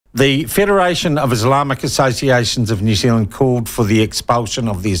The Federation of Islamic Associations of New Zealand called for the expulsion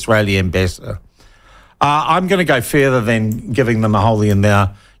of the Israeli ambassador. I'm going to go further than giving them a holy in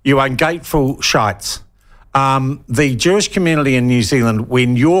there. You ungrateful shites. The Jewish community in New Zealand,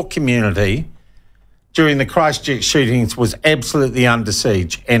 when your community during the Christchurch shootings was absolutely under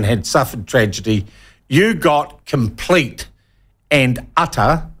siege and had suffered tragedy, you got complete and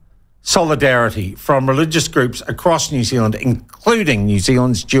utter solidarity from religious groups across New Zealand, including New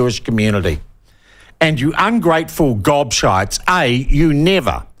Zealand's Jewish community. And you ungrateful gobshites, you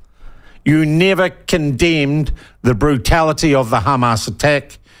never condemned the brutality of the Hamas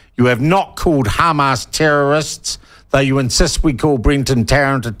attack. You have not called Hamas terrorists, though you insist we call Brenton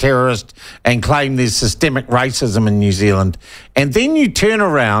Tarrant a terrorist and claim there's systemic racism in New Zealand. And then you turn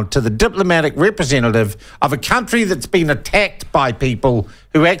around to the diplomatic representative of a country that's been attacked by people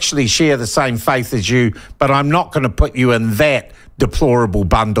who actually share the same faith as you, but I'm not going to put you in that deplorable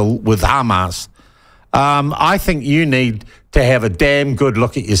bundle with Hamas. I think you need to have a damn good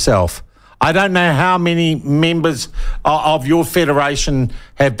look at yourself. I don't know how many members of your federation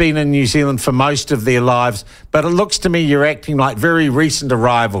have been in New Zealand for most of their lives, but it looks to me you're acting like very recent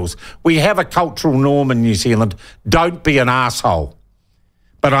arrivals. We have a cultural norm in New Zealand. Don't be an asshole.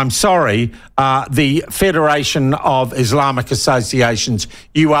 But I'm sorry, the Federation of Islamic Associations,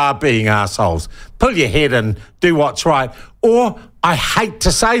 you are being assholes. Pull your head in, do what's right. Or, I hate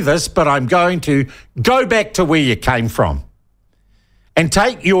to say this, but I'm going to go back to where you came from and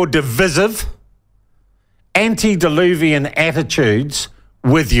take your divisive, antediluvian attitudes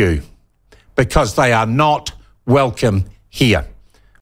with you, because they are not welcome here.